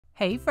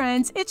Hey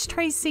friends, it's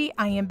Tracy.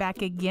 I am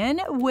back again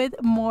with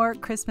more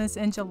Christmas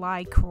in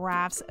July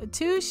crafts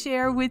to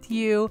share with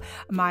you.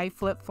 My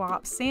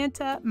flip-flop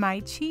Santa,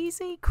 my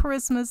cheesy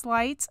Christmas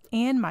lights,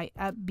 and my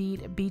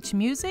upbeat beach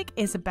music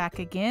is back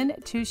again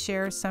to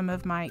share some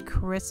of my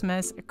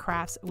Christmas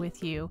crafts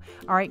with you.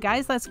 All right,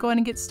 guys, let's go ahead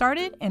and get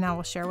started, and I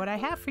will share what I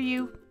have for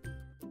you.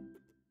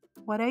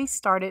 What I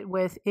started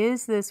with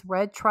is this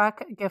red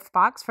truck gift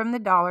box from the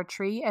Dollar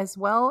Tree, as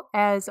well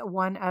as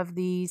one of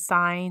the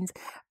signs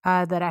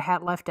that I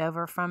had left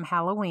over from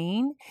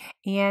Halloween.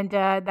 And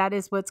that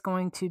is what's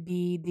going to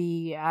be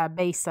the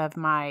base of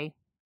my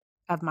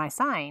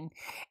sign.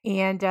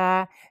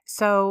 And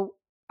so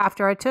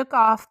after I took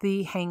off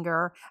the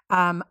hanger,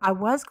 I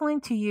was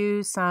going to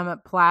use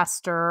some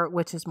plaster,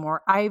 which is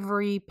more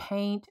ivory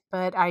paint,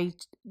 but I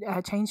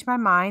changed my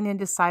mind and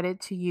decided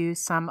to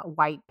use some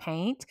white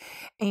paint.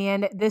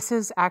 And this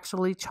is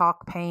actually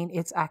chalk paint.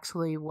 It's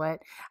actually what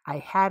I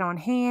had on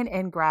hand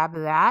and grabbed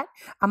that.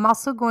 I'm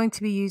also going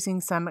to be using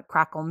some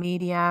crackle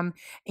medium.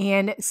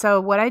 And so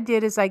what I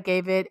did is I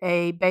gave it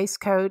a base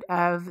coat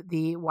of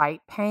the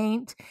white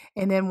paint.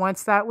 And then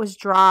once that was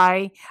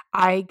dry,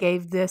 I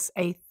gave this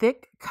a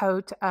thick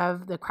coat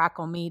of the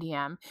crackle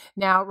medium.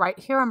 Now right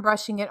here I'm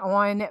brushing it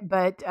on,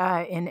 but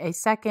in a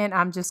second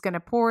I'm just going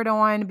to pour it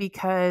on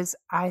because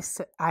I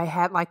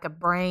had like a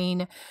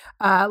brain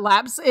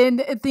lapse in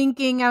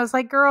thinking. I was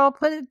like, girl,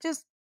 put it,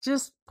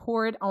 just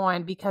pour it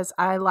on, because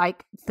I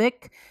like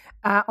thick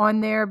on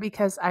there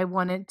because I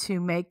wanted to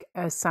make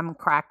some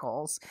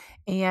crackles.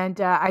 And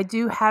I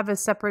do have a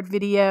separate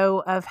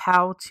video of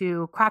how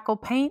to crackle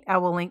paint. I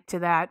will link to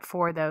that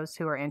for those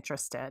who are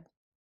interested.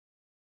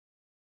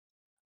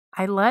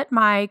 I let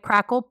my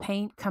crackle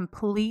paint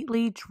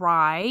completely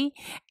dry,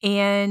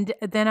 and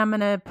then I'm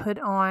going to put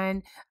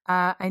on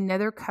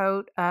another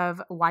coat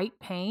of white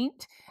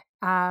paint.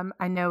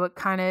 I know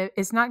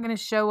it's not going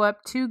to show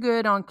up too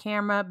good on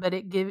camera, but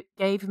it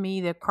gave me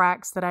the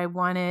cracks that I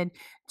wanted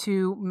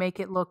to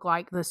make it look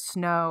like the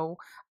snow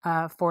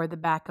for the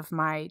back of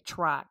my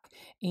truck.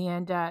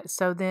 And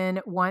so then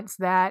once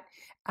that,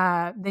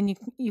 then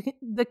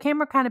the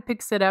camera kind of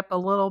picks it up a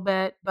little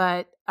bit,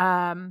 but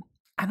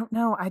I don't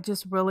know. I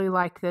just really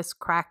like this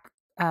crack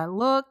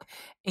look,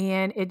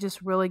 and it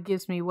just really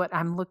gives me what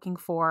I'm looking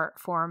for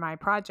my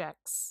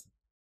projects.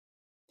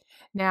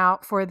 Now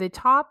for the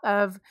top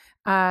of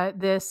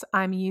this,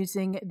 I'm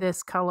using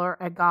this color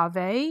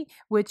Agave,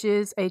 which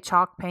is a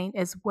chalk paint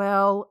as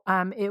well.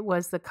 It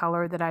was the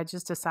color that I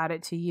just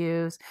decided to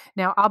use.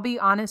 Now I'll be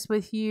honest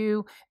with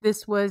you,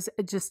 this was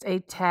just a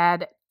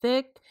tad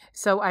thick,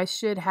 so I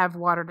should have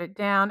watered it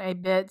down a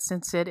bit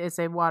since it is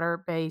a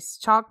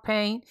water-based chalk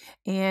paint,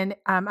 and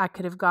I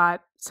could have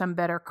got some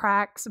better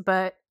cracks,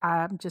 but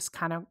I just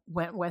kind of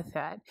went with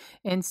it.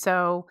 And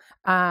so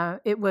I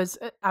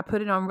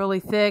put it on really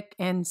thick,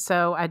 and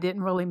so I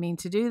didn't really mean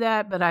to do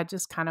that, but I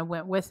just kind of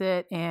went with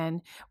it.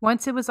 And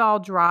once it was all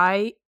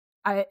dry,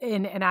 I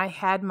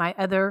had my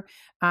other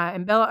my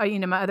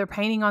other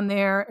painting on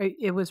there,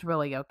 it was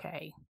really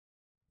okay.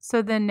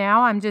 So then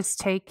now I'm just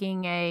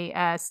taking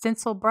a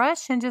stencil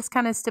brush and just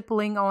kind of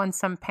stippling on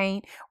some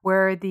paint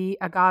where the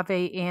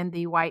agave and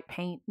the white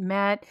paint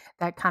met.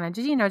 That kind of,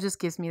 just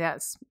gives me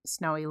that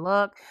snowy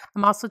look.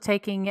 I'm also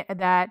taking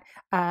that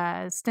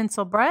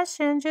stencil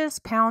brush and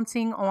just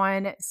pouncing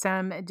on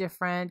some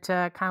different,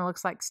 kind of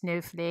looks like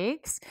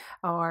snowflakes,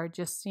 or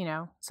just,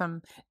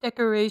 some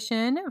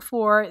decoration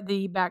for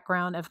the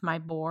background of my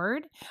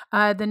board.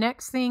 The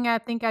next thing I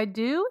think I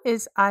do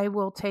is I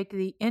will take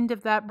the end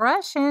of that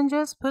brush and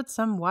just put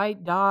some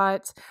white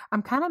dots.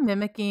 I'm kind of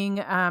mimicking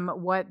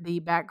what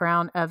the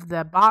background of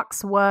the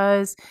box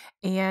was,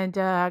 and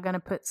I'm going to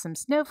put some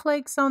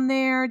snowflakes on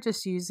there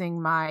just using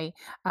my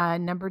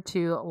number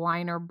 2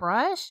 liner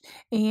brush,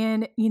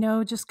 and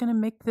just going to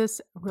make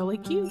this really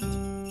cute.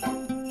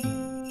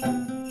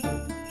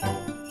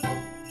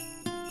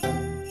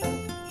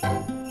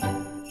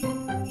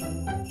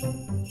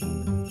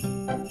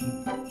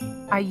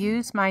 I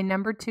use my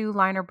number 2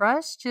 liner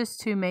brush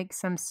just to make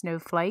some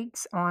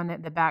snowflakes on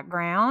the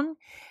background.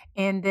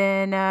 And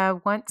then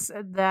once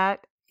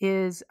that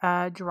is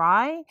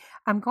dry,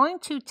 I'm going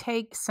to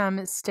take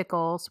some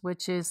stickles,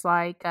 which is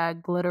like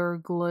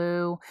glitter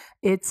glue.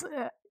 It's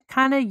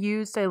kind of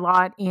used a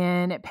lot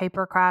in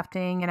paper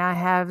crafting, and I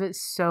have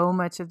so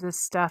much of this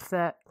stuff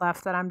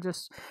left that I'm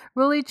just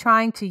really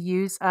trying to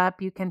use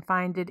up. You can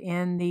find it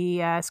in the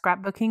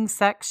scrapbooking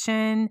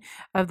section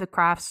of the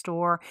craft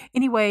store.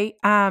 Anyway,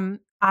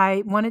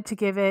 I wanted to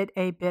give it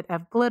a bit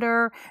of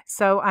glitter,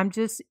 so I'm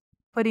just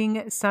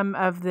putting some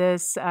of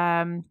this,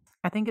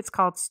 I think it's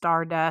called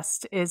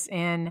Stardust, is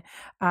in,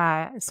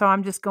 so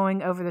I'm just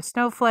going over the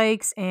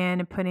snowflakes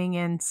and putting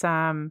in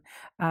some,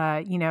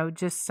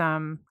 just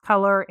some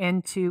color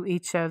into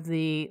each of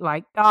the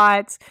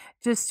dots,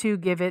 just to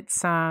give it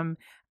some,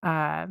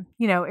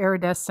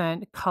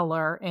 iridescent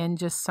color and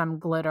just some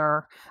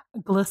glitter,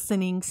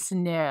 glistening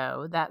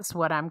snow. That's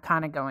what I'm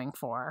kind of going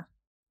for.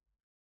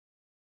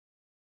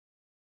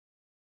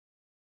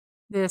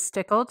 The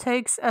stickle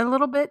takes a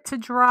little bit to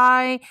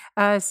dry,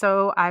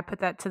 so I put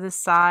that to the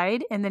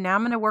side. And then now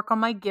I'm going to work on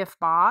my gift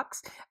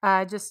box.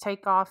 Just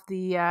take off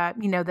the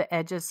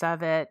edges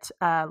of it,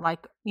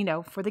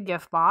 for the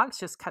gift box.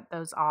 Just cut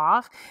those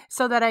off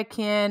so that I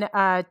can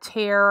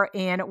tear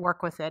and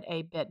work with it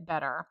a bit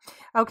better.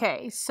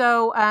 Okay,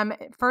 so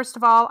first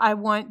of all, I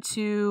want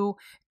to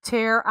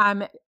tear.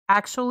 I'm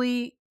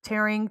actually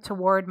tearing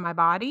toward my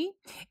body,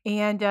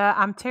 and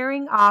I'm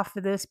tearing off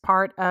this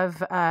part of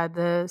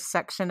the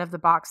section of the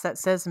box that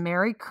says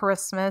Merry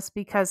Christmas,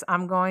 because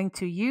I'm going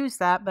to use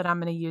that, but I'm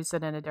going to use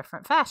it in a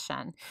different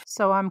fashion.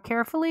 So I'm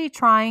carefully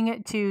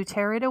trying to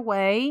tear it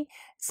away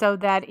so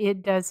that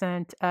it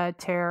doesn't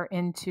tear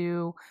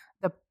into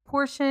the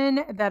portion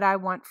that I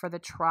want for the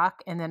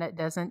truck, and then it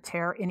doesn't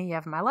tear any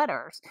of my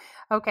letters.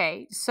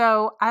 Okay,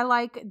 so I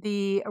like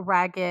the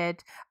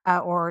ragged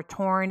or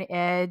torn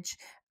edge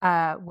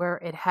where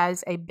it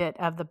has a bit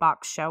of the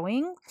box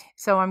showing.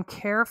 So I'm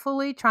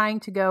carefully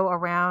trying to go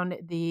around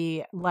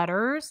the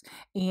letters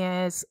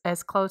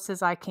as close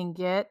as I can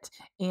get,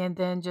 and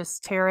then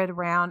just tear it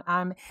around.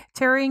 I'm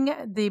tearing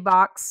the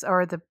box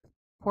or the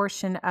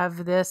portion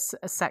of this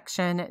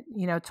section,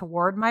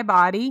 toward my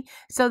body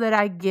so that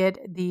I get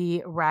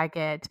the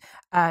ragged,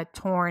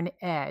 torn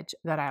edge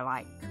that I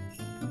like.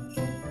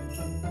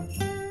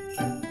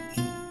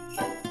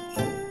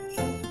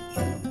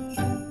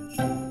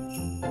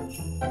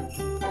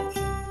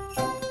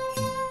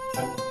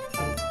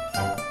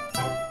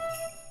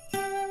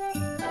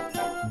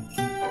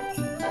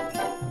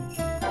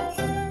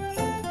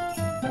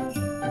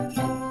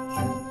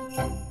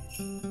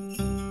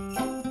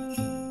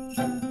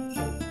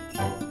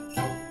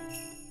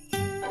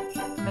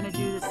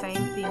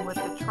 With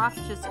the truck,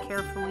 just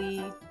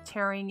carefully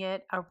tearing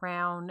it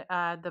around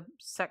the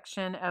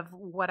section of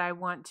what I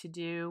want to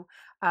do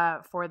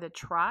for the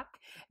truck.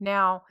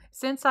 Now,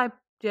 since I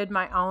did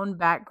my own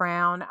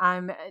background,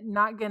 I'm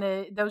not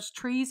gonna, those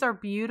trees are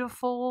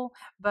beautiful,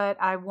 but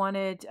I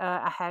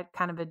had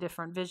kind of a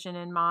different vision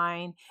in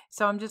mind.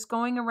 So I'm just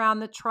going around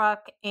the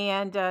truck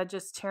and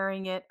just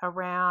tearing it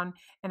around,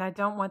 and I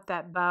don't want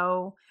that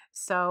bow.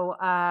 So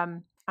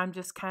I'm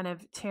just kind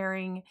of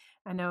tearing.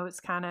 I know it's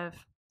kind of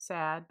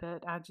sad,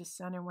 but I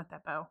didn't want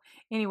that bow.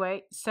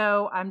 Anyway,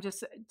 so I'm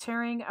just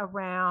tearing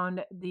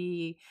around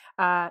the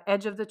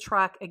edge of the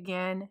truck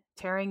again,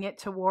 tearing it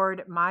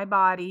toward my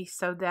body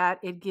so that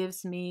it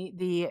gives me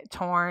the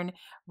torn,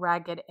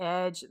 ragged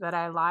edge that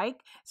I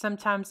like.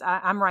 Sometimes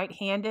I'm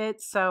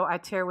right-handed, so I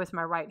tear with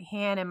my right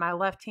hand, and my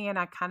left hand,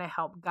 I kind of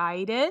help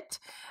guide it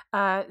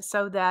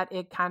so that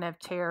it kind of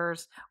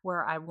tears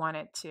where I want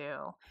it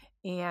to.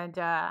 And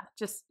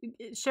just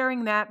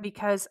sharing that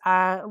because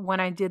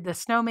when I did the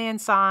snowman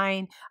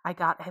sign, I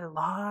got a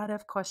lot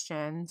of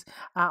questions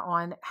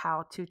on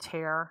how to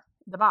tear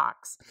the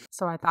box.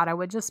 So I thought I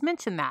would just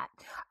mention that.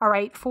 All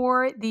right,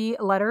 for the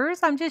letters,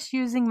 I'm just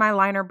using my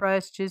liner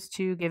brush just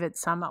to give it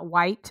some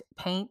white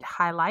paint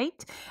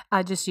highlight.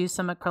 I just used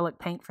some acrylic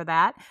paint for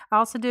that. I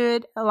also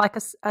did like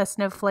a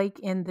snowflake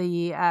in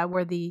the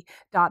where the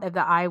dot of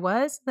the eye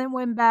was, then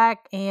went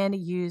back and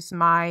used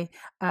my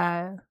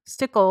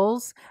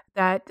stickles,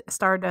 that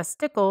Stardust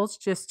stickles,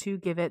 just to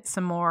give it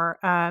some more,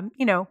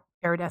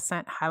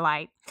 iridescent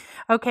highlight.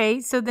 Okay,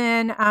 so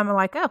then I'm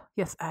like, oh,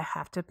 yes, I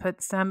have to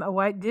put some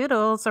white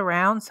doodles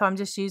around. So I'm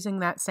just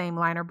using that same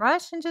liner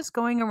brush and just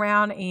going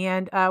around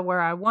and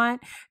where I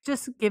want,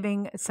 just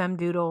giving some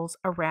doodles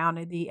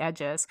around the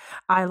edges.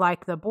 I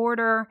like the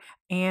border,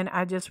 and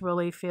I just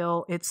really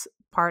feel it's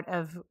part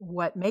of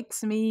what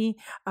makes me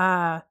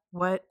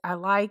what I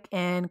like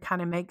and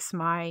kind of makes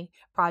my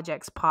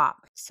projects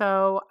pop.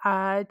 So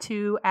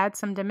to add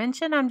some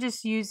dimension, I'm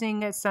just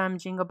using some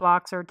Jenga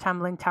blocks or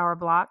tumbling tower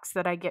blocks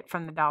that I get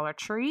from the Dollar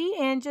Tree,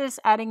 and just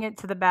adding it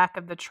to the back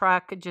of the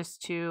truck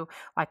just to,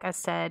 like I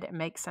said,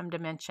 make some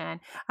dimension.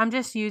 I'm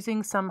just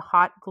using some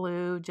hot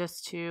glue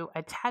just to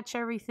attach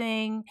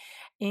everything,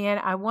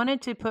 and I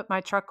wanted to put my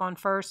truck on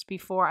first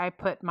before I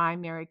put my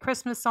Merry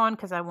Christmas on,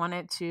 because I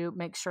wanted to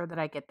make sure that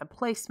I get the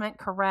placement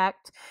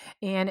correct.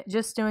 And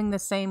just doing the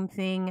same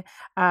thing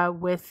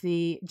with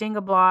the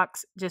Jenga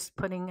blocks, just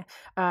putting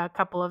a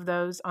couple of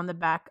those on the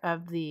back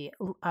of the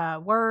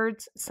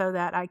words so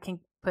that I can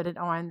put it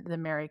on the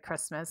Merry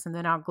Christmas, and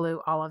then I'll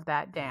glue all of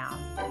that down.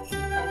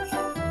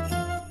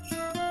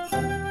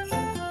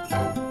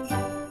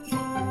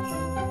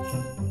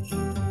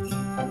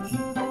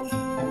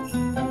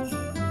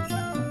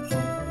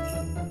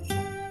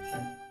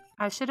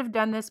 I should have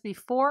done this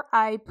before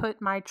I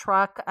put my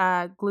truck,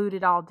 glued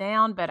it all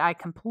down, but I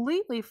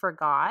completely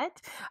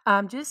forgot.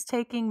 Just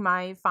taking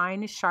my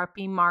fine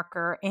Sharpie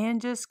marker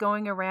and just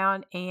going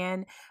around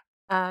and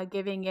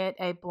giving it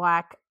a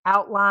black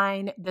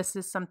outline. This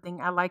is something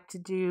I like to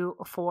do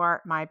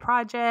for my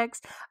projects.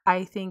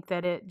 I think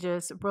that it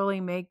just really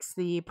makes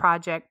the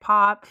project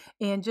pop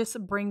and just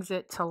brings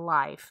it to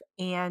life.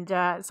 And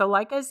so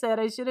like I said,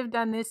 I should have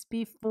done this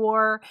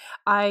before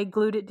I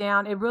glued it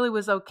down. It really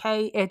was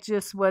okay. It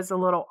just was a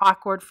little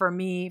awkward for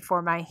me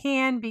for my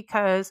hand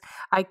because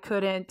I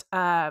couldn't,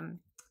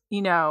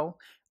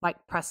 like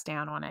press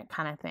down on it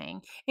kind of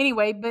thing.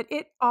 Anyway, but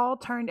it all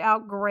turned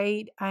out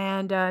great.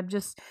 And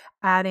just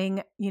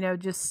adding,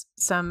 just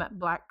some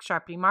black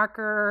Sharpie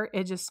marker,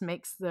 it just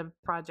makes the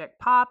project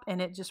pop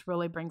and it just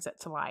really brings it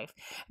to life.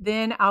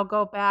 Then I'll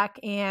go back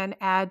and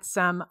add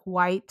some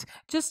white,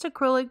 just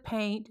acrylic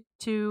paint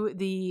to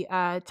the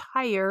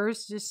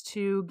tires just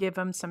to give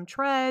them some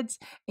treads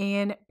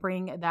and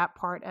bring that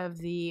part of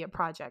the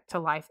project to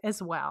life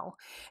as well.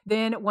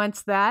 Then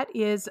once that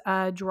is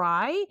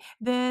dry,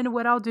 then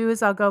what I'll do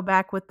is I'll go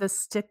back with the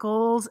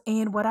stickles,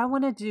 and what I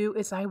want to do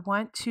is I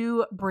want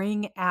to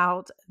bring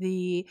out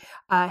the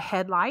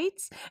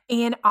headlights,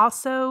 and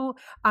also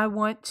I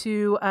want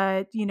to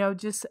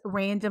just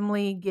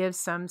randomly give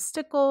some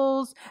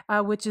stickles,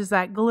 which is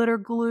that glitter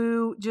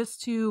glue,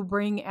 just to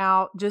bring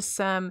out just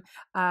some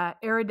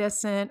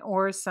iridescent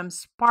or some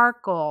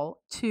sparkle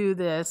to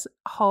this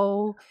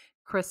whole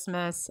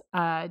Christmas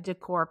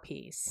decor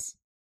piece.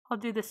 I'll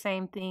do the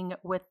same thing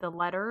with the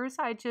letters.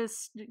 I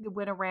just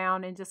went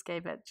around and just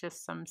gave it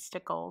just some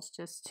stickles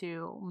just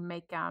to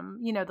make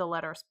the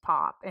letters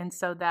pop. And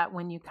so that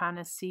when you kind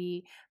of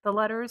see the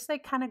letters, they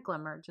kind of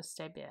glimmer just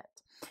a bit.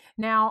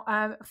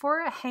 Now, for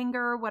a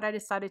hanger, what I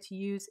decided to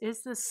use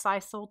is this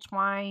sisal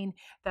twine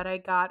that I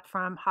got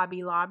from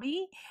Hobby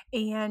Lobby.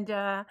 And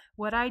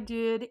what I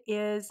did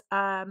is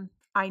I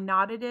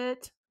knotted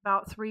it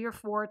about 3 or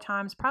 4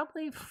 times,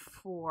 probably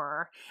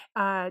 4,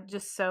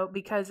 just so,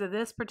 because of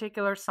this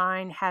particular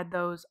sign had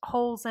those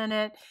holes in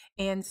it.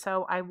 And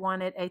so I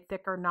wanted a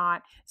thicker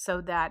knot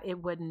so that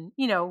it wouldn't,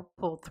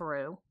 pull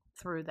through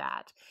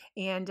that.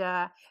 And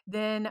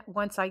then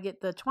once I get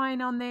the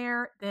twine on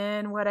there,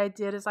 then what I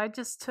did is I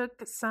just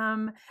took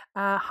some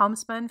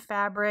homespun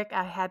fabric.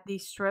 I had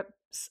these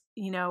strips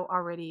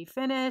already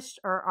finished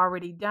or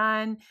already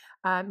done,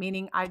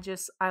 meaning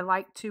I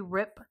like to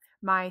rip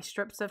my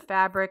strips of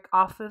fabric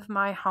off of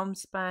my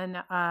homespun,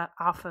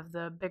 off of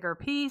the bigger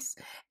piece,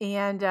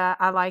 and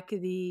I like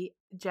the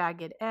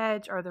jagged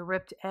edge or the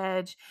ripped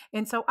edge,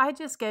 and so I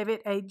just gave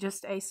it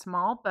just a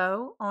small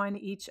bow on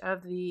each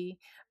of the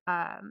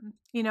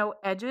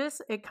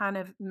edges. It kind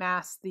of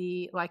masks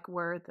like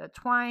where the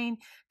twine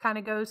kind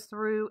of goes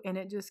through, and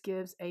it just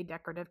gives a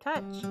decorative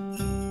touch.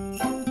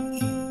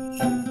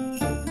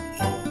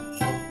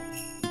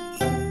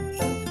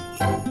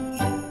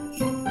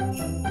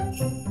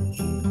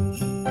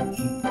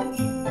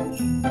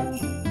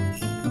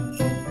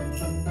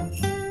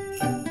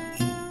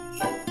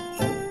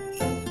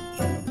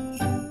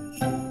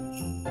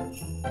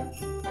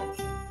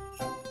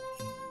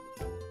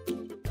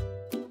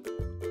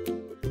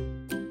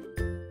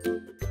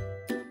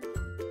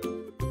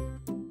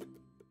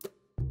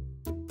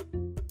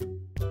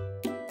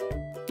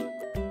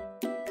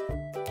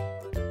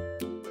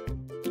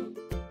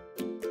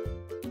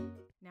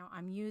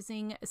 I'm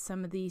using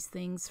some of these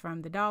things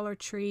from the Dollar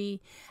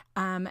Tree,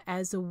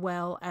 as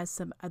well as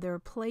some other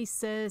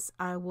places.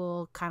 I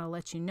will kind of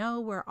let you know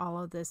where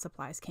all of the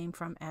supplies came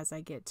from as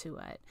I get to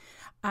it.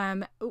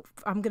 I'm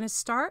going to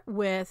start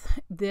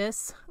with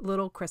this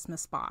little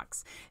Christmas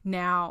box.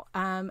 Now,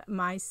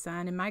 my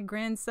son and my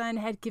grandson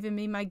had given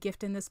me my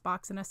gift in this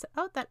box, and I said,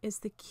 oh, that is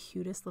the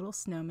cutest little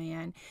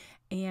snowman.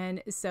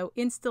 And so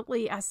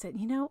instantly I said,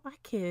 I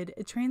could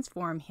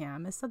transform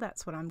him. So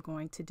that's what I'm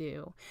going to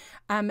do.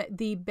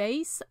 The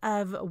base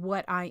of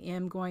what I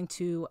am going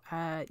to,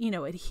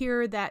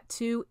 adhere that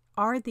to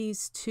are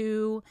these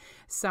 2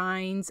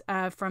 signs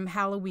from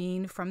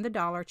Halloween from the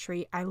Dollar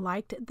Tree. I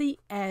liked the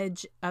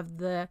edge of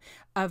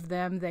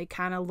them. They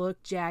kind of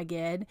look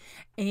jagged,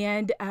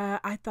 and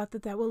I thought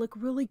that would look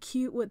really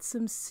cute with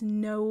some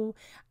snow,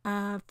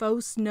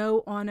 faux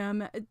snow on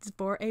them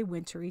for a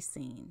wintry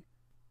scene.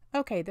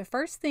 Okay, the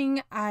first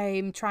thing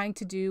I'm trying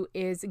to do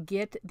is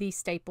get the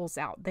staples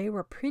out. They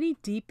were pretty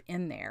deep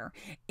in there,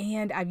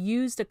 and I've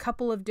used a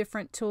couple of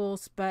different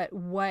tools, but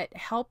what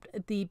helped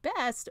the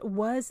best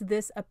was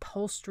this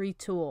upholstery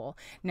tool.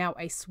 Now,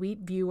 a sweet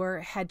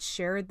viewer had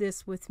shared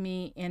this with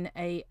me in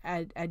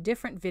a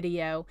different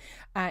video.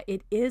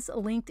 It is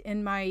linked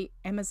in my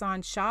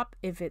Amazon shop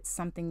if it's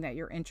something that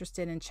you're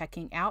interested in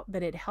checking out,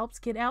 but it helps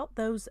get out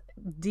those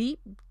deep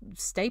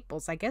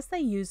staples. I guess they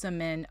use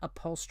them in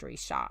upholstery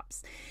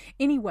shops.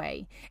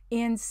 Anyway,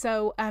 and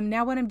so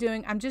now what I'm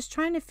doing, I'm just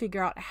trying to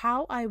figure out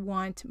how I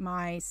want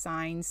my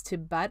signs to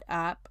butt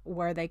up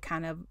where they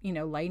kind of,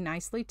 lay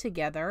nicely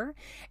together.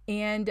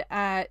 And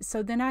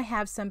so then I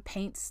have some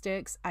paint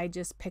sticks I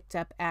just picked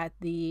up at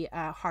the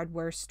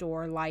hardware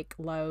store like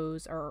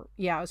Lowe's, or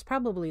yeah, it was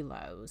probably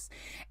Lowe's.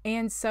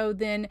 And so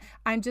then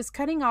I'm just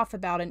cutting off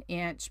about 1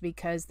 inch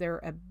because they're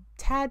a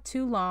tad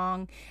too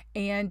long,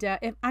 and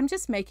if I'm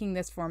just making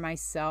this for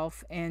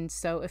myself, and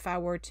so if I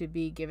were to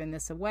be giving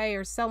this away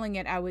or selling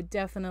it, I would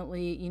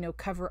definitely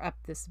cover up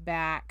this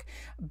back,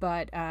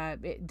 but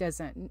it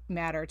doesn't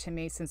matter to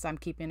me since I'm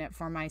keeping it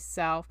for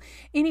myself.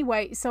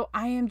 Anyway, so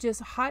I am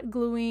just hot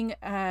gluing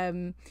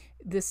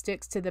this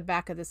sticks to the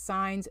back of the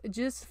signs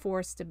just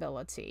for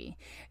stability.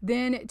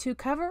 Then to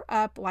cover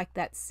up like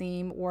that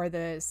seam where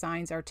the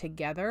signs are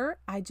together,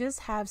 I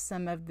just have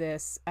some of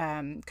this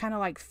kind of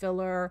like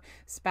filler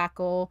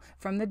spackle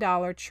from the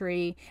Dollar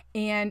Tree,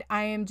 and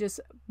I am just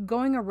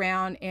going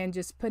around and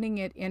just putting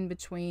it in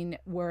between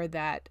where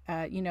that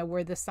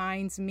where the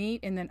signs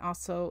meet, and then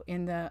also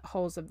in the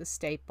holes of the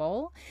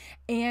staple.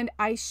 And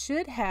I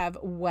should have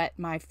wet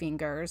my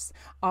fingers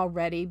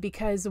already,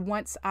 because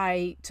once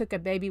I took a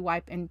baby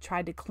wipe and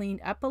tried to clean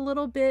up a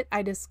little bit,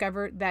 I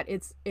discovered that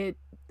it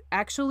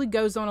actually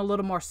goes on a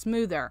little more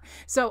smoother.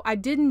 So I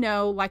didn't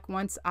know, like,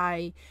 once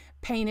I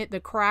painted the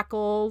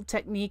crackle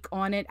technique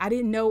on it, I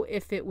didn't know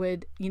if it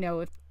would,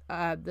 if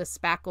the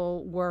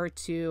spackle were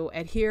to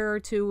adhere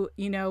to,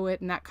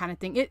 it and that kind of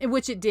thing,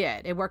 which it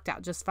did. It worked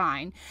out just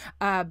fine,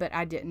 but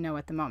I didn't know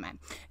at the moment.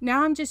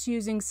 Now I'm just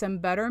using some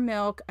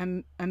buttermilk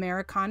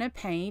Americana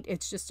paint.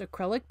 It's just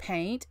acrylic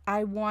paint.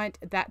 I want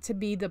that to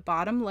be the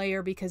bottom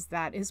layer because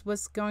that is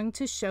what's going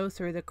to show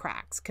through the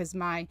cracks, because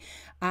I'm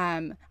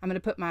going to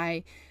put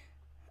my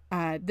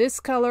this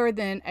color,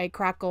 then a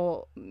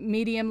crackle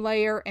medium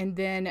layer, and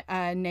then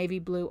navy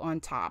blue on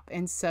top.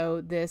 And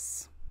so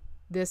this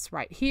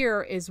right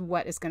here is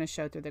what is going to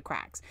show through the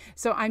cracks.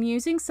 So I'm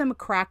using some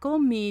crackle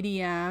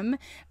medium,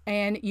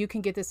 and you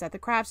can get this at the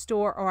craft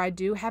store, or I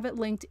do have it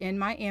linked in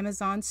my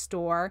Amazon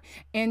store.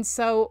 And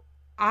so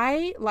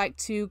I like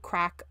to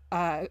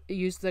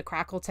use the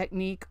crackle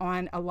technique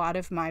on a lot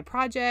of my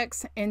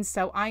projects. And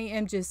so I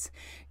am just,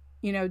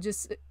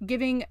 just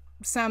putting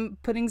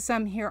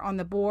some here on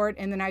the board,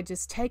 and then I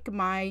just take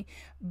my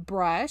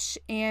brush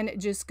and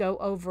just go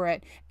over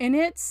it. And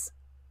it's,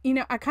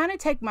 I kind of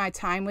take my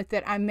time with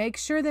it. I make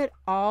sure that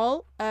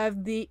all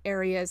of the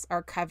areas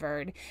are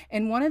covered.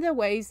 And one of the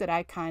ways that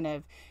I kind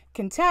of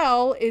can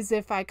tell is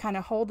if I kind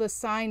of hold the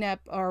sign up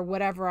or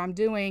whatever I'm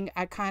doing,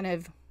 I kind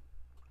of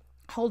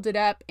hold it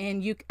up,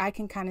 and I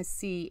can kind of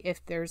see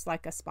if there's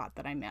like a spot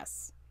that I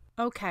miss.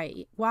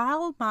 Okay,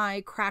 while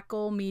my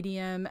crackle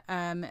medium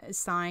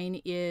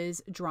sign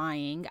is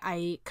drying,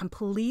 I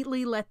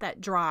completely let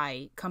that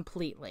dry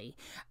completely.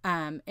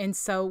 And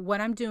so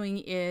what I'm doing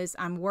is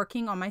I'm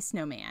working on my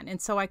snowman. And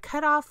so I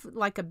cut off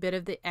like a bit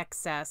of the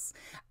excess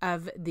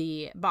of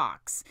the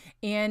box.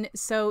 And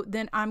so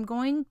then I'm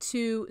going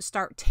to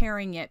start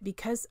tearing it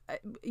because,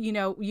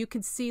 you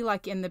can see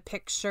like in the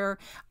picture,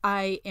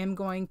 I am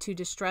going to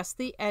distress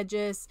the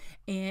edges,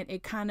 and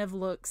it kind of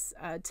looks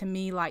to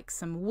me like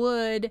some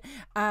wood.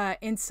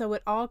 And so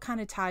it all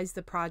kind of ties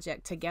the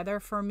project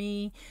together for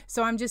me.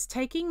 So I'm just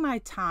taking my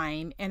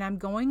time, and I'm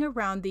going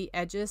around the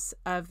edges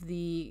of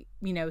the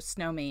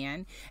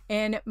snowman,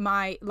 and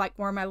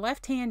where my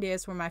left hand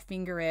is, where my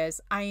finger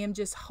is, I am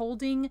just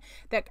holding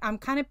that. I'm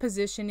kind of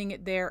positioning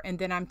it there, and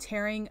then I'm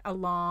tearing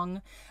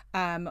along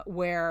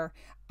where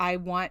I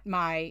want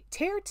my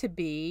tear to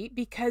be,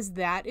 because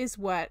that is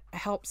what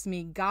helps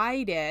me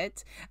guide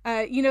it,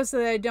 so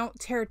that I don't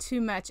tear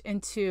too much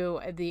into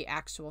the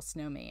actual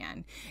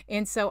snowman.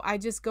 And so I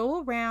just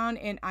go around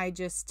and I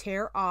just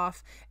tear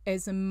off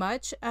as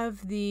much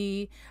of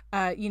the,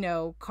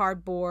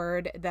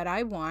 cardboard that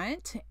I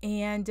want.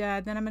 And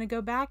then I'm going to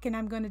go back and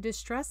I'm going to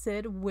distress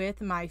it with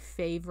my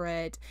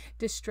favorite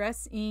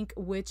distress ink,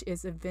 which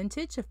is a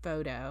vintage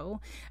photo,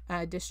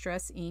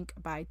 Distress Ink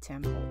by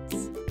Tim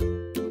Holtz.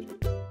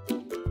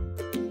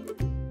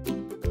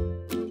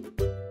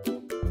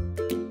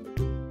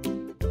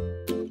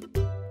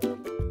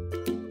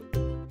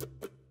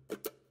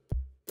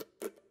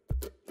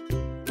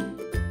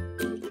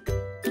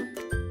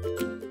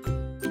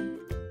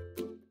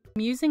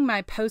 I'm using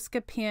my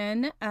Posca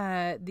pen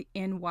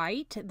in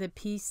white, the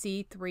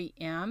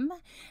PC3M,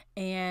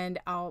 and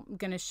I'm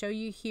going to show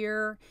you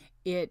here.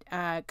 It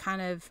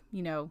kind of,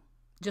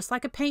 just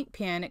like a paint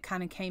pen, it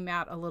kind of came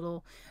out a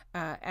little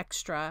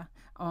extra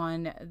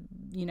on,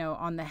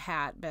 on the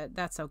hat, but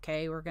that's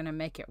okay. We're going to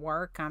make it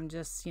work. I'm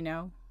just,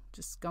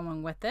 just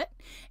going with it.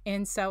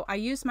 And so I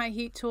use my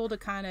heat tool to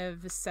kind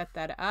of set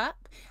that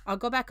up. I'll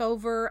go back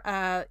over,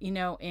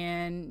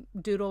 and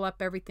doodle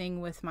up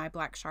everything with my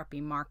black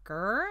Sharpie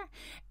marker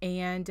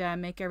and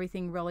make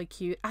everything really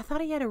cute. I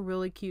thought he had a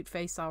really cute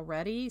face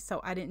already,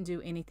 so I didn't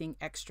do anything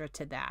extra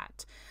to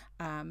that.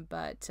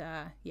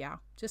 Yeah,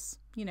 just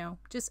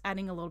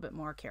adding a little bit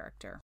more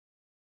character.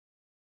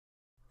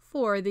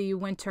 For the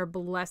Winter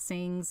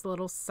Blessings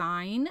little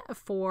sign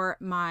for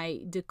my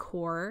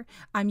decor,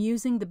 I'm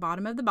using the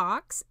bottom of the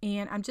box,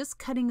 and I'm just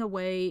cutting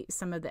away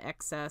some of the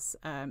excess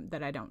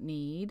that I don't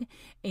need,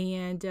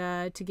 and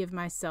to give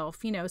myself,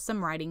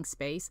 some writing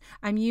space.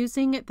 I'm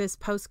using this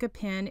Posca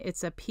pen.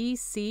 It's a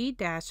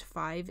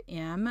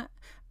PC-5M,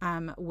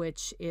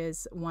 which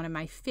is one of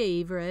my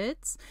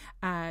favorites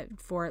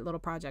for little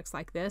projects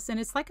like this. And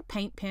it's like a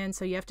paint pen,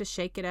 so you have to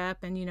shake it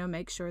up and,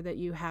 make sure that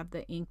you have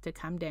the ink to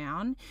come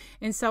down.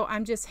 And so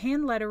I'm just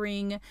hand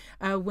lettering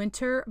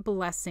Winter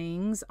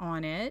Blessings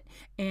on it.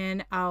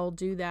 And I'll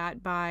do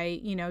that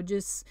by,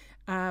 just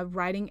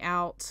writing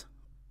out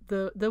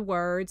the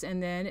words,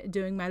 and then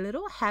doing my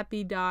little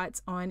happy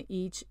dots on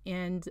each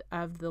end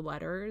of the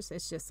letters.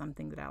 It's just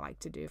something that I like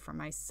to do for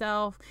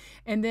myself.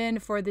 And then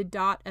for the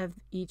dot of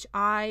each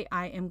eye,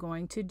 I am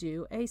going to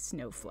do a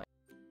snowflake.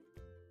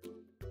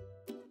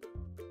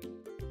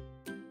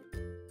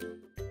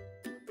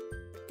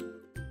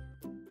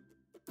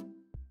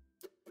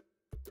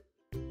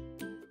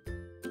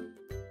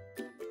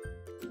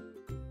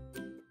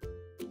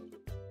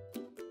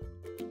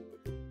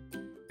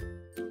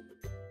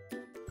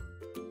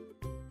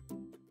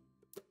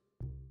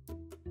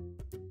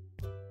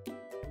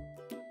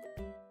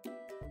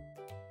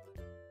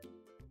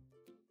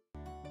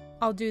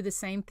 I'll do the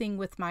same thing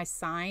with my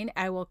sign.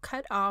 I will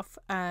cut off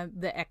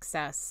the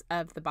excess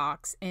of the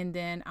box, and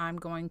then I'm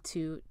going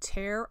to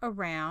tear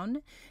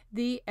around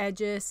the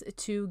edges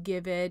to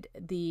give it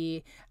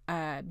the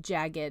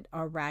jagged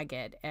or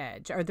ragged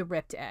edge, or the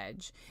ripped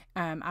edge.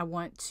 I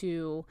want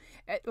to,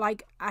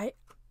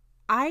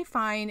 I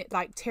find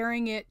like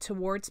tearing it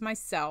towards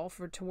myself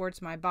or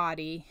towards my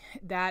body,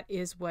 that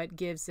is what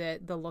gives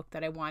it the look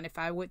that I want. If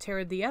I would tear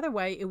it the other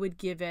way, it would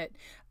give it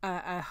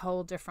a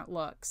whole different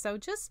look. So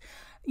just,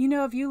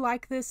 if you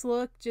like this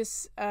look,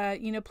 just,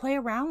 play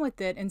around with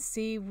it and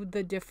see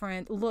the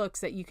different looks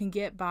that you can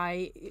get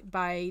by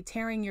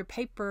tearing your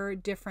paper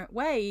different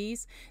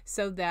ways,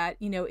 so that,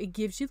 it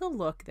gives you the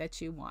look that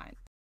you want.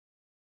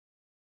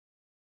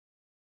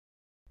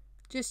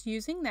 Just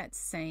using that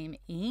same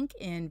ink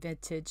in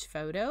Vintage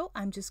Photo,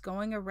 I'm just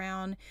going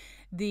around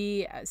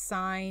the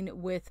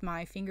sign with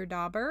my finger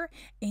dauber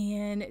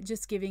and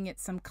just giving it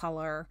some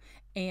color.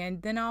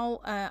 And then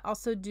I'll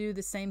also do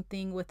the same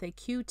thing with a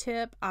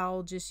Q-tip.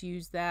 I'll just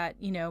use that,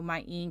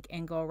 my ink,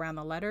 and go around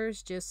the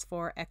letters just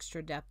for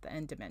extra depth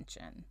and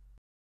dimension.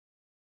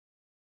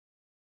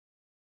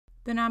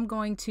 Then I'm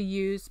going to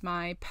use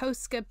my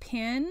Posca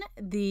pen,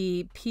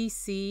 the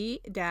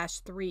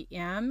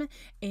PC-3M,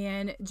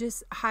 and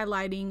just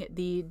highlighting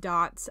the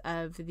dots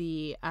of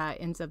the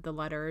ends of the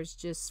letters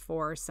just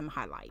for some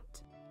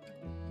highlight.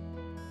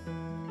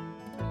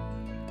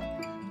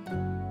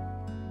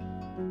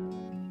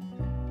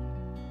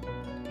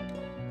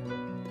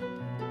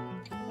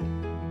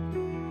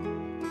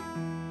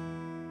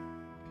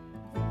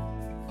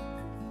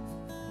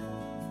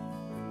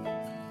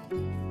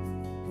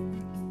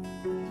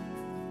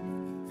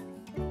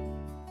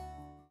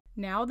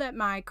 Now that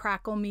my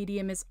crackle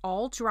medium is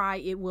all dry,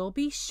 it will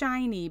be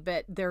shiny,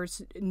 but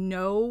there's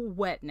no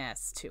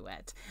wetness to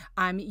it.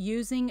 I'm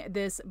using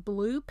this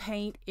blue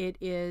paint. It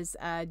is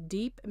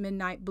Deep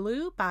Midnight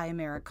Blue by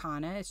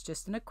Americana. It's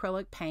just an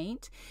acrylic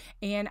paint,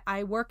 and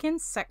I work in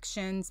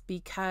sections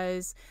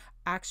because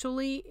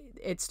actually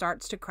it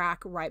starts to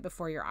crack right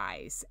before your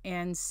eyes,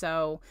 and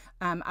so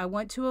I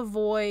want to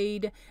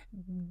avoid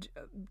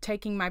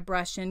taking my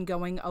brush and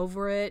going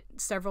over it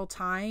several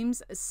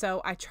times.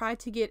 So I try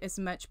to get as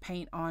much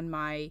paint on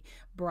my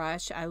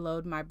brush. I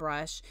load my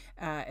brush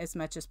as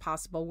much as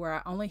possible, where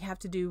I only have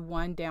to do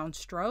one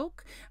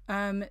downstroke,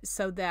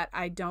 so that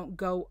I don't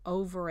go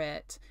over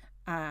it.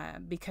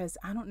 Because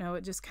I don't know,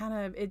 it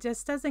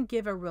just doesn't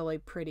give a really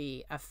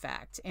pretty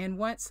effect. And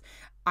once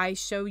I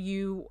show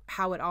you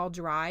how it all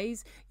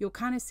dries, you'll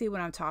kind of see what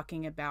I'm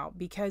talking about,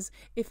 because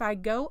if I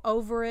go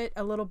over it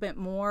a little bit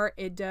more,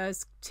 it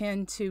does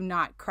tend to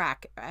not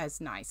crack as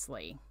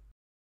nicely.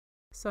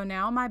 So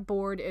now my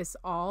board is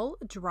all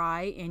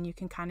dry, and you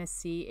can kind of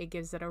see it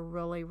gives it a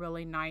really,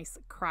 really nice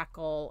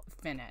crackle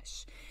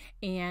finish.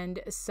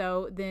 And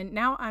so then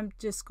now I'm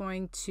just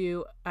going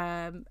to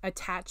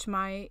attach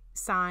my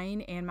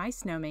sign and my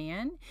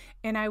snowman,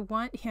 and I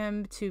want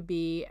him to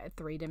be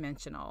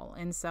three-dimensional.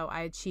 And so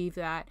I achieve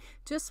that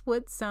just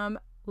with some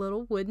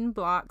little wooden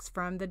blocks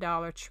from the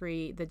Dollar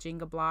Tree, the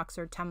Jenga blocks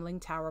or tumbling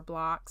tower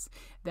blocks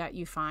that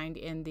you find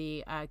in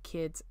the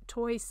kids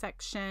toy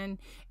section.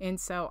 And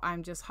so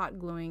I'm just hot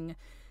gluing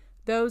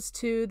those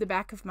to the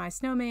back of my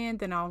snowman.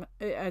 Then I'll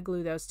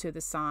glue those to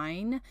the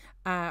sign,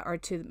 or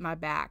to my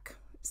back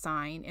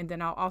sign, and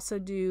then I'll also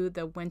do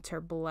the winter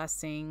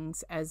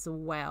blessings as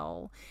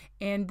well.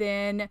 And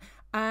then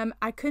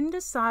I couldn't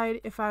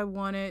decide if I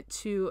wanted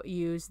to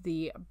use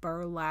the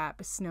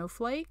burlap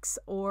snowflakes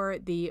or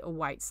the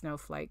white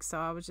snowflakes, so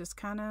I was just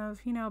kind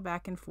of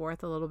back and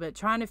forth a little bit,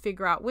 trying to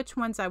figure out which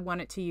ones I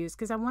wanted to use,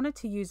 because I wanted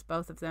to use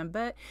both of them.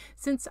 But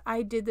since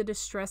I did the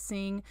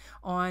distressing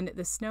on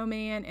the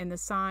snowman and the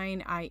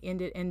sign,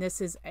 and this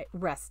is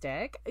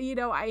rustic,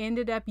 I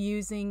ended up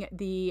using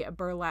the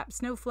burlap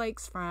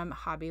snowflakes from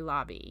Hobby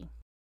Lobby.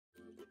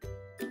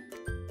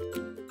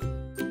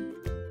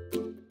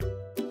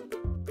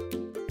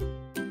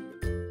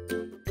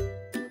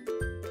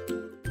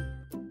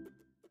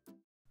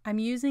 I'm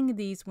using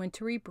these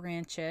wintry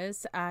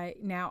branches.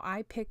 Now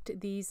I picked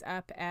these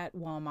up at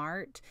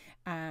Walmart.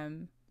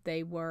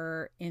 they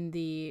were in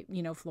the,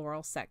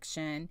 floral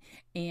section,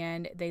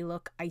 and they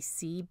look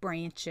icy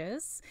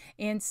branches.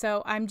 And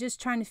so I'm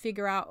just trying to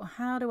figure out,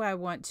 how do I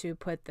want to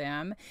put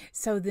them?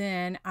 So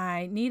then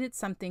I needed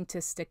something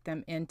to stick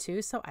them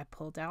into. So I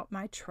pulled out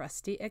my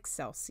trusty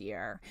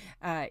Excelsior.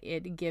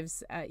 It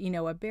gives,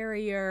 a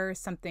barrier,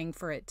 something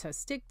for it to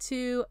stick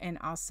to, and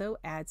also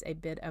adds a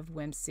bit of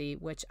whimsy,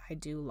 which I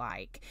do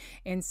like.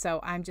 And so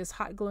I'm just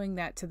hot gluing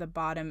that to the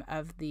bottom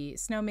of the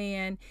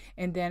snowman,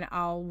 and then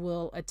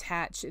will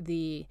attach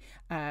the,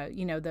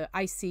 the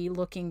icy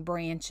looking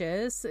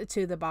branches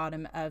to the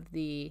bottom of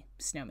the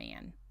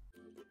snowman.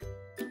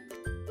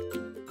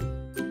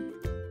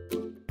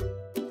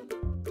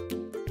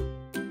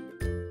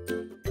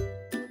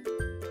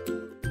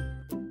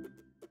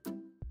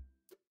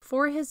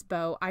 For his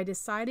bow, I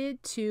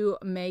decided to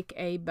make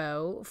a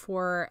bow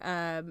for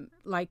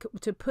like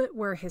to put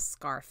where his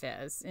scarf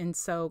is, and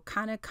so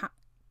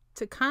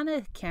to kind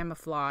of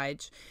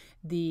camouflage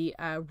the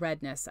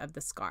redness of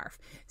the scarf.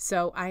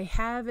 So I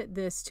have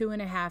this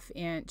 2.5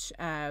 inch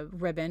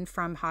ribbon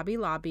from Hobby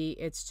Lobby.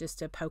 It's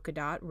just a polka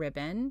dot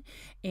ribbon,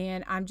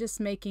 and I'm just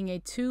making a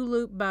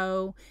 2-loop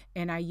bow,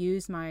 and I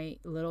use my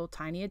little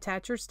tiny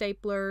attacher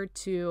stapler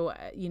to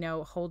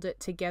hold it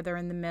together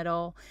in the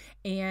middle.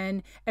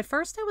 And at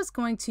first I was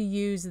going to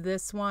use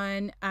this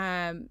one,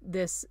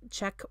 this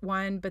check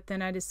one, but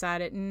then I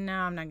decided, no,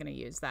 I'm not going to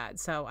use that.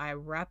 So I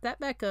wrap that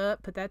back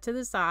up, put that to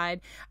the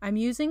side. I'm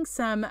using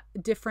some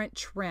different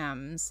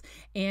trims,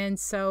 and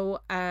so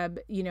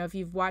if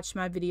you've watched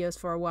my videos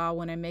for a while,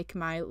 when I make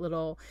my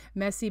little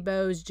messy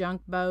bows,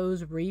 junk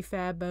bows,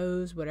 refab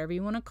bows, whatever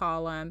you want to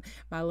call them,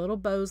 my little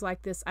bows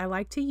like this, I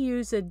like to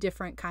use a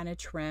different kind of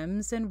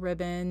trims and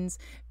ribbons,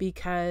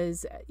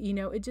 because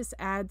it just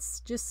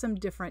adds just some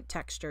different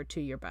texture to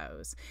your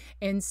bows.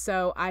 And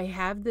so I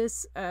have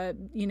this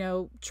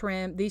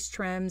these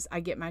trims. I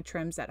get my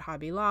trims at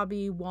Hobby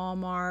Lobby,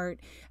 Walmart,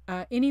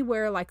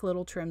 anywhere like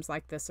little trims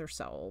like this are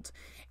sold.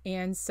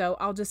 And so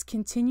I'll just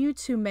continue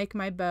to make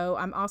my bow.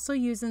 I'm also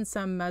using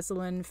some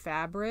muslin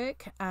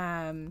fabric.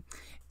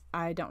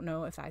 I don't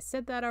know if I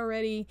said that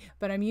already,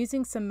 but I'm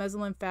using some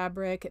muslin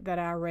fabric that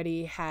I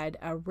already had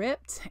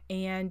ripped,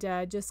 and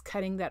just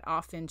cutting that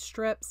off in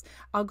strips.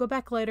 I'll go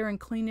back later and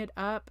clean it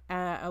up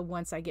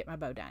once I get my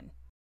bow done.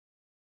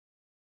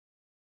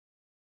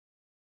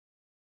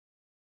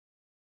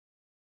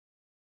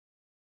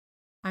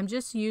 I'm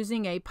just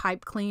using a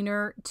pipe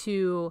cleaner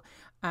to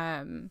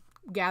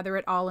gather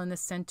it all in the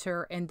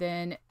center, and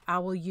then I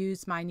will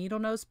use my needle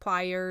nose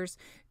pliers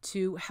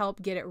to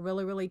help get it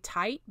really, really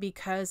tight,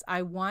 because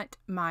I want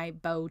my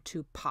bow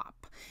to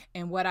pop.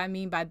 And what I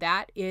mean by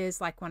that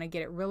is, like, when I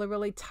get it really,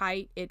 really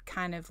tight, it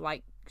kind of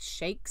like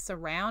shakes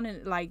around and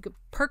it like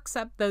perks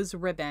up those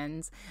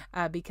ribbons,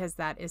 because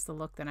that is the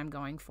look that I'm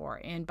going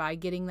for. And by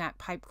getting that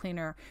pipe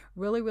cleaner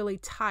really, really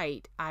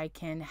tight, I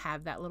can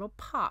have that little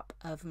pop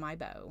of my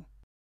bow.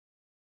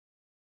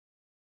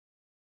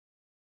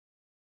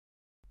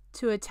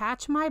 To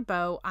attach my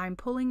bow, I'm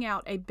pulling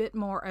out a bit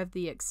more of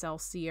the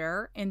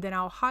Excelsior, and then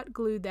I'll hot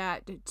glue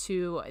that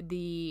to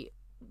the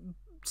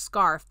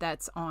scarf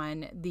that's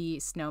on the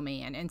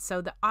snowman. And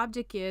so the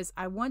object is,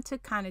 I want to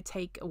kind of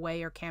take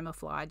away or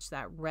camouflage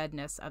that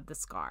redness of the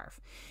scarf,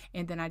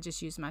 and then I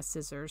just use my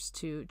scissors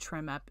to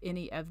trim up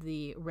any of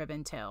the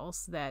ribbon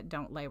tails that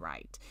don't lay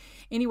right.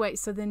 Anyway,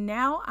 so then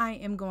now I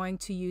am going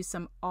to use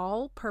some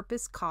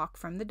all-purpose caulk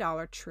from the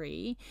Dollar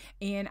Tree,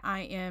 and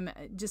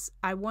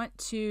I want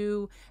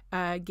to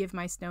give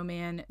my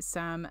snowman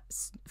some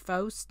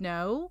faux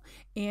snow,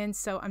 and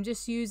so I'm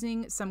just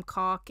using some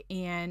caulk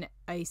and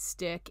a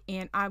stick,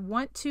 and I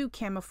want to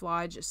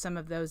camouflage some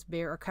of those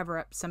or cover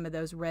up some of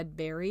those red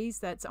berries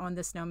that's on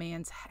the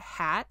snowman's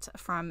hat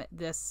from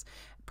this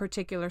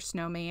particular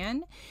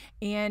snowman.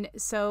 And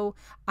so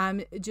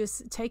I'm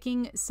just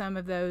taking some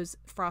of those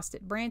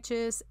frosted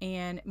branches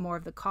and more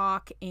of the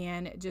caulk,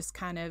 and just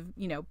kind of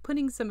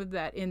putting some of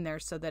that in there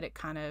so that it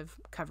kind of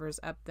covers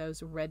up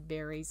those red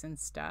berries and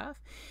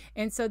stuff.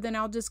 And so then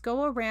I'll just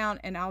go around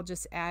and I'll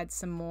just add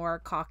some more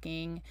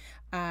caulking,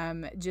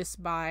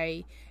 just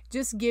by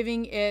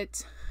giving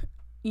it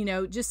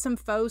just some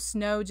faux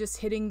snow, just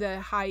hitting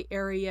the high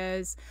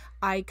areas.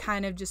 I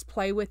kind of just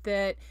play with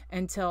it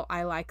until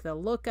I like the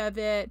look of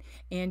it,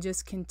 and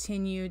just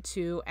continue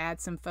to add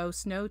some faux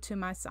snow to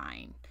my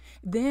sign.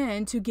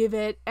 Then, to give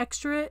it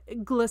extra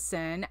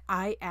glisten,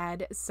 I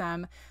add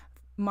some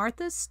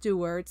Martha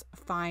Stewart's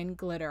fine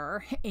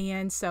glitter.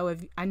 And so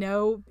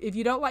if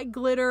you don't like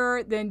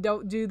glitter, then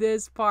don't do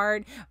this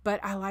part, but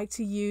I like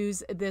to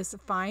use this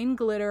fine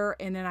glitter,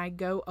 and then I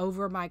go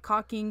over my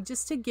caulking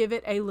just to give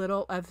it a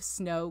little of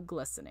snow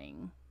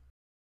glistening.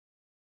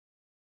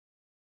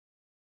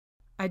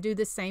 I do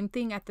the same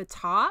thing at the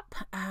top.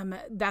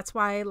 That's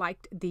why I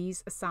liked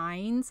these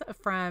signs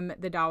from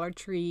the Dollar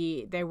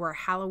Tree. They were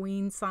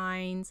Halloween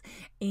signs,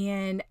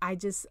 and I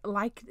just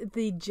liked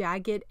the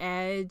jagged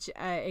edge.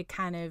 It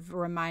kind of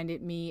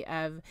reminded me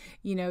of,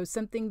 you know,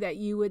 something that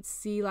you would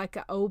see like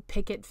an old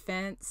picket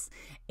fence.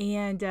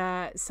 And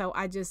so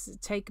I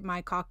just take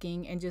my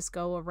caulking and just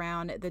go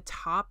around the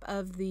top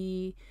of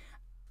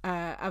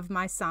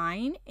my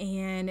sign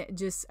and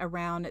just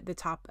around the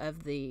top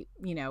of the,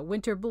 you know,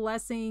 winter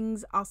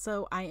blessings.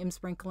 Also, I am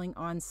sprinkling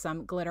on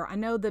some glitter. I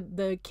know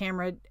the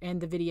camera and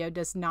the video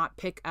does not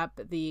pick up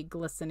the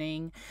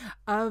glistening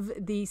of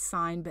the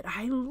sign, but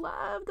I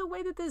love the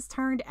way that this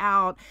turned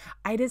out.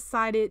 I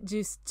decided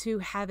just to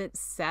have it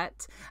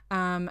set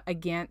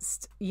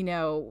against, you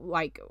know,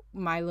 like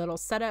my little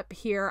setup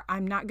here.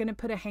 I'm not going to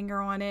put a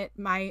hanger on it.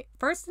 My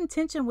first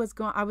intention was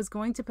I was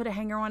going to put a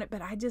hanger on it,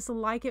 but I just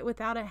like it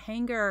without a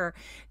hanger,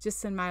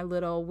 just in my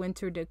little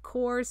winter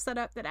decor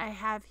setup that I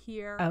have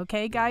here.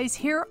 Okay guys,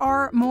 here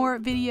are more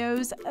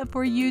videos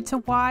for you to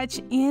watch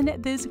in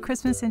this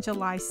Christmas in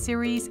July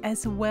series,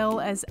 as well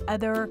as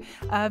other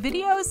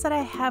videos that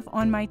I have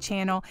on my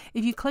channel.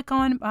 If you click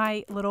on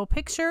my little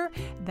picture,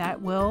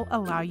 that will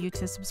allow you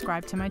to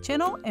subscribe to my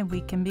channel and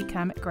we can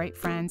become great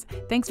friends.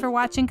 Thanks for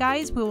watching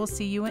guys. We will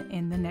see you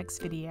in the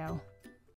next video.